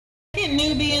second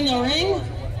newbie in the ring,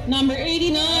 number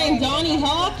 89, Donnie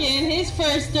Hawkin, his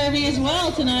first derby as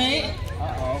well tonight.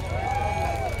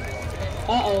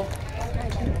 Uh-oh.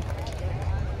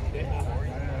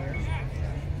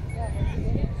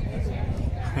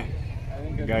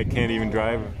 The guy can't even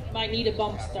drive. Might need a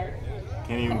bump start.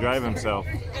 Can't even drive himself.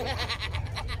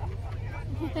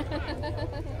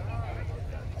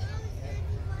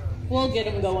 We'll get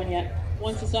him going yet.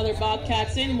 Once this other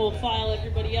Bobcat's in, we'll file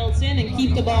everybody else in and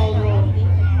keep the ball rolling.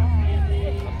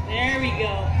 There we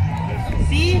go.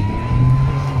 See?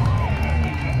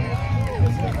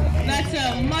 That's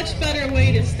a much better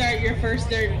way to start your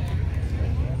first derby.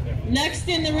 Next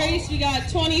in the race, we got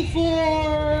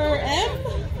 24M?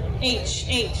 H.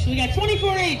 We got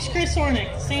 24H, Chris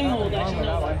Hornick. Same old, I should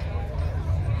know.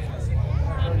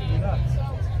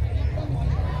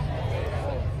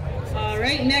 All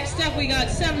right, next up we got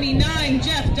 79,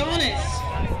 Jeff Donis.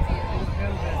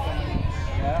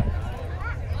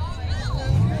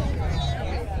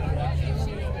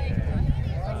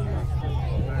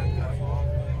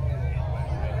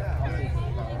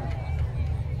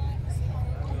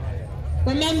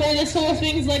 Remember, this whole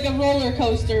thing's like a roller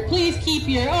coaster. Please keep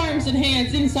your arms and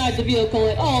hands inside the vehicle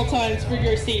at all times for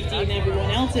your safety and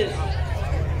everyone else's.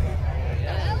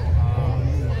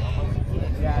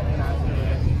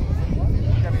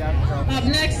 Up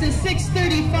next is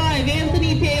 635,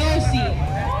 Anthony Paosi.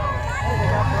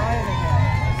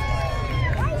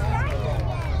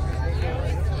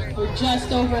 We're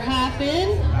just over half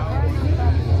in.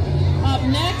 Up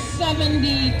next,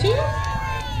 72.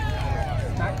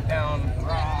 Down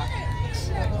rocks.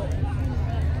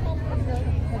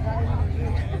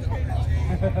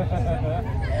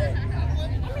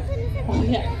 Oh,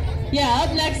 yeah. Yeah,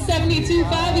 up next, 72,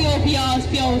 Fabio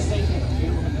Paosi.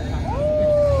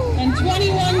 And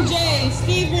 21J,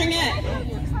 Steve Ringette.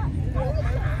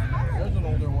 There's an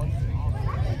older one.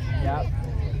 Yep.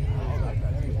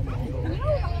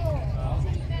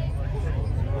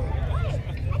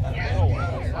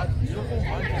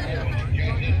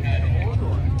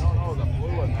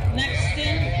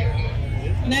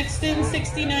 Next in,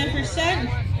 69%,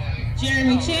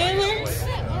 Jeremy Chandler.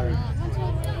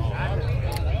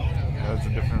 That's a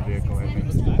different vehicle, I think.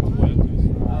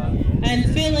 And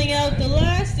filling out the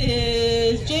last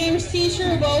is James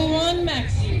Teacher of 01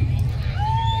 Maxi.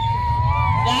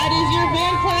 That is your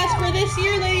van class for this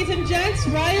year, ladies and gents.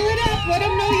 Rile it up. Let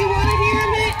them know you want to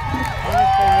hear it.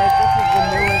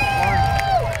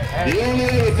 The only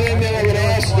other thing that I would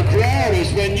ask the crowd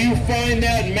is when you find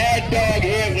that mad dog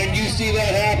hit, when you see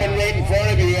that happen right in front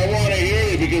of you, I want to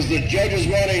hear you because the judges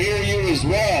want to hear you as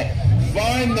well.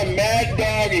 Find the mad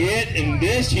dog hit in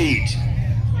this heat.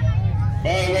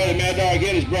 By the way, the Mad Dog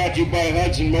Hit is brought to you by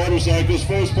Hudson Motorcycles.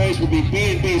 First place will be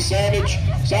B&B Salvage,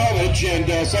 and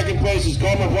second place is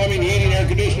Comber Plumbing, Heating, Air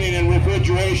Conditioning, and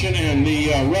Refrigeration, and the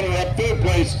runner-up third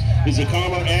place is the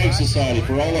Comber Ag Society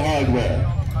for all the hardware.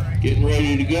 Getting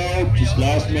ready to go, just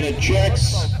last-minute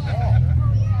checks.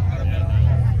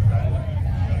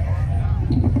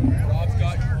 Rob's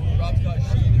got sheathers.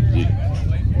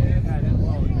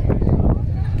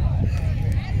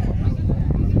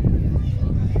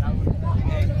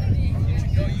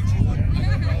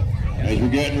 As we're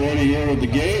getting ready here at the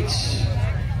gates,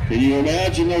 can you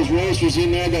imagine those racers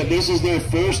in there that this is their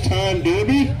first time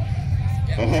derby?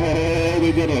 Oh,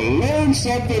 they're going to learn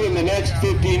something in the next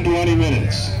 15-20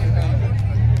 minutes.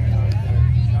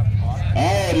 All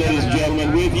right, ladies and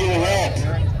gentlemen, with your help,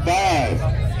 5,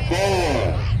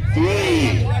 4,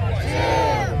 3, 2,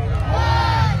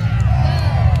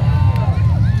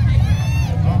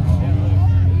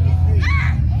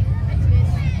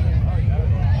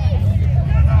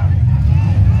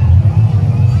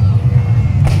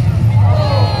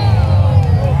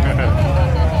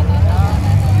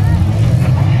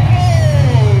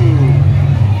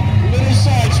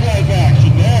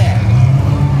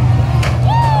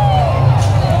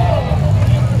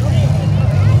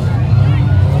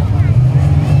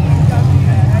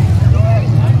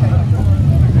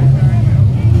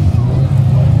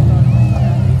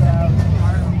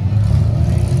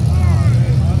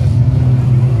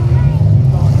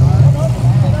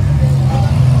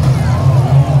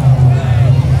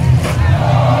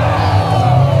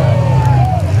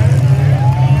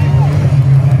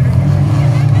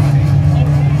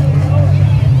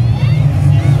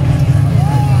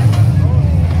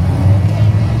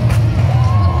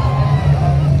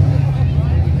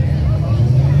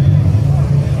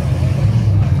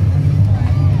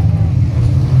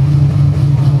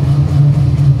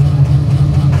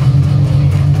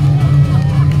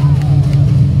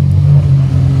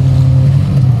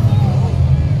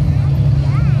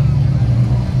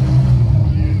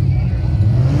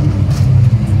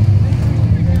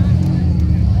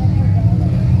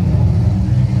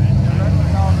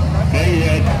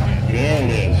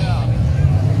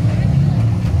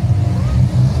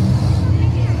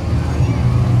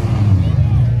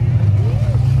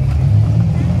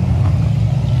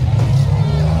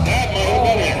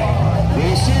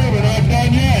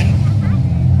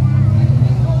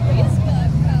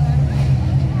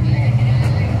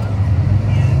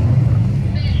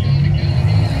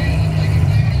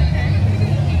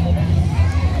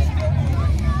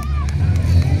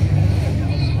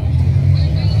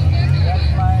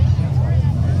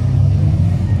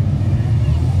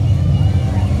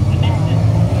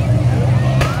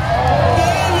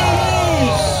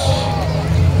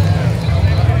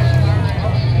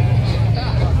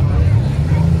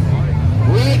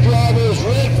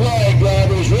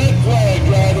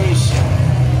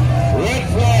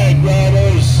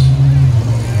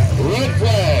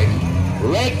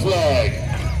 Dog.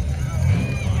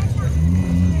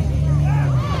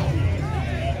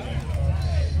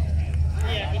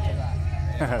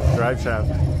 Drive shaft.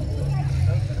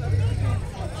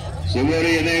 So what do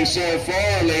you think so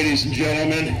far, ladies and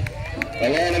gentlemen? A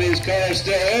lot of these cars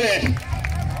still in it.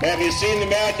 Have you seen the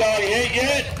Mad Dog hit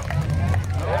yet?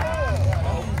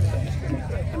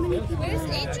 Where's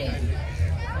AJ?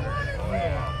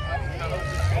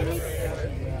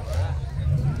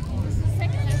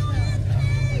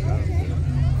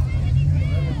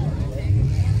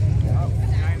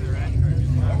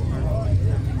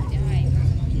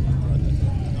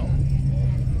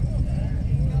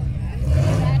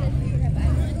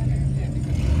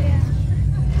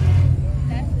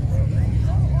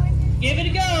 Give it a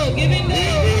go, give it a go.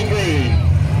 Green.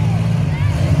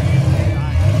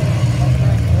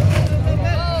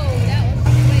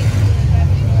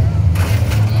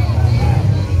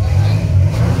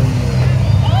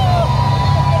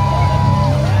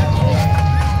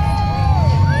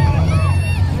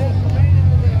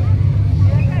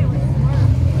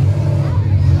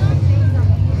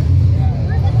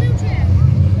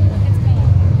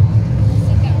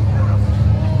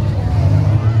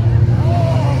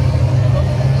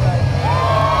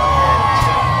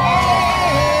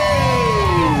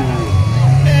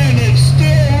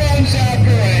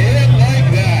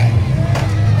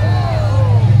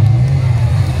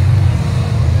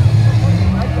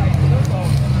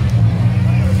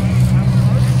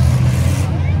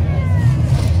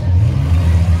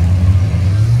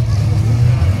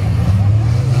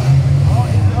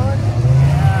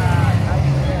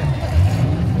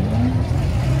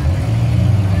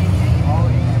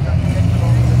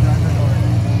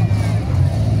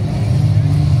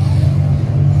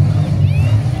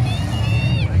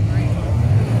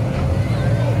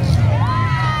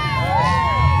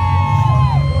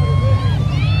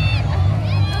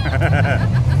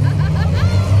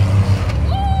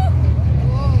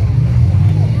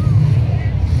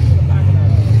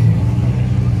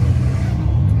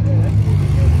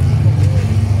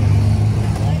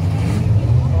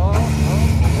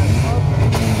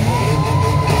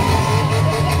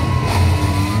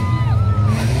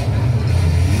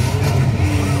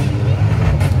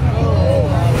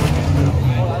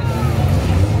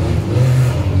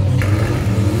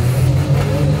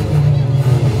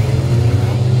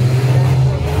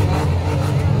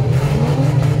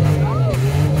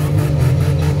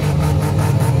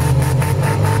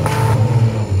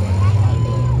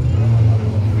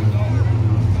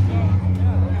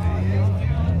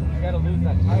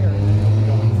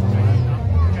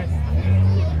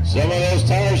 Some of those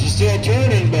tires are still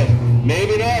turning, but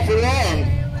maybe not for long.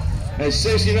 At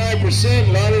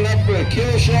 69%, lining up for a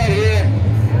kill shot here.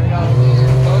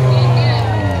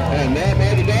 And that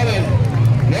might have done it.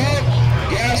 Nope,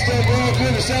 gas still going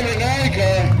through the 79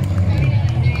 car.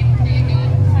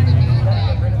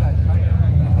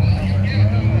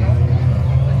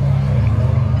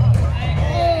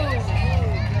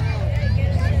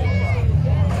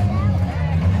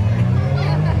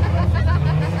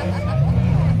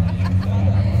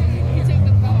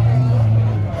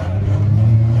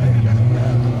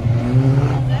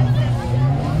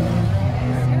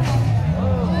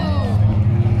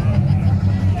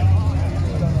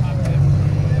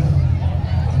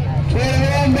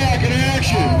 Back in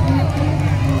action.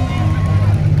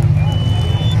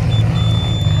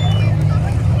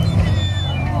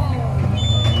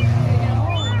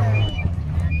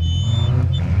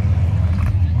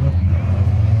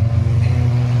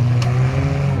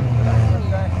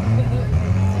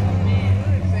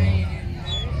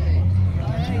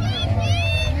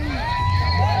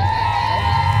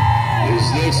 Is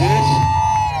this it?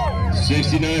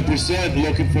 69%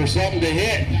 looking for something to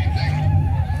hit.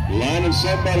 Lining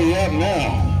somebody up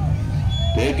now.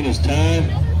 Taking his time.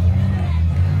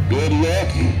 Good look.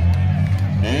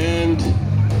 And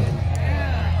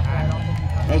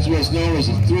that's what's known as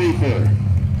a threefer.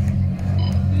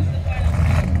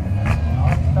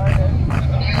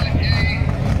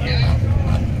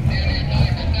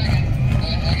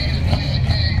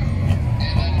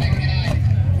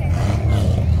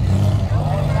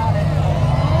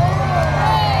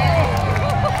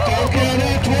 Don't count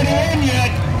that 21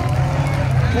 yet.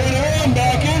 21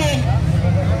 back in it.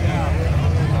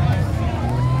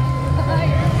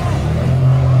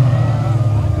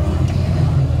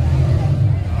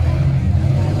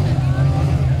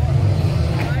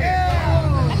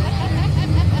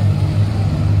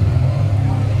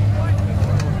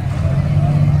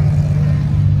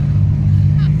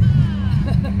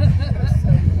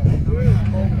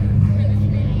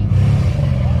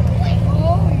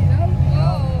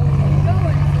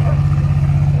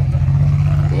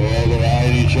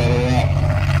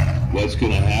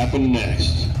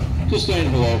 next. Just saying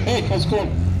hello. Hey, how's it going?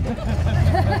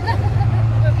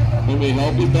 Let me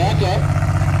help you back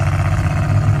up.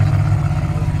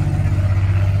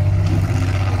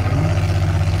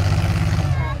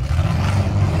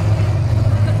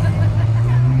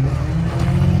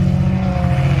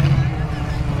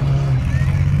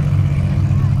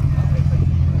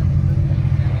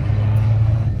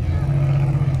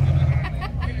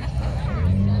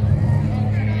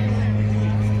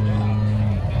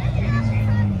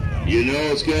 You know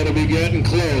it's got to be getting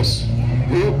close.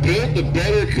 Who built the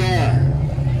better car?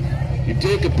 You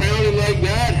take a pounding like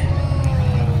that?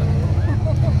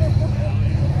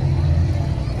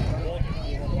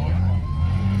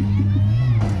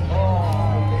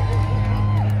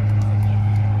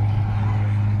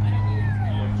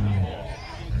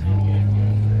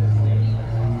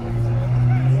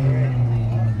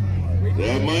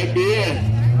 That might be it.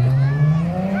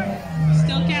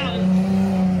 Still counting.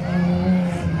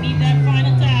 Need that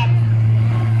final tap.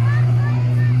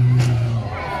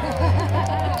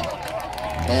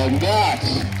 And that,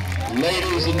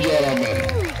 ladies and gentlemen,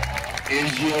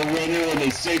 is your winner in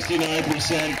the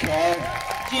 69% car.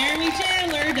 Jeremy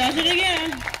Chandler does it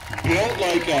again. Built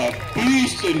like a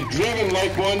beast and driven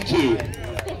like one too.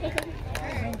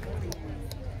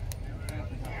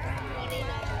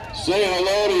 Say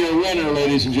hello to your winner,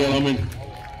 ladies and gentlemen.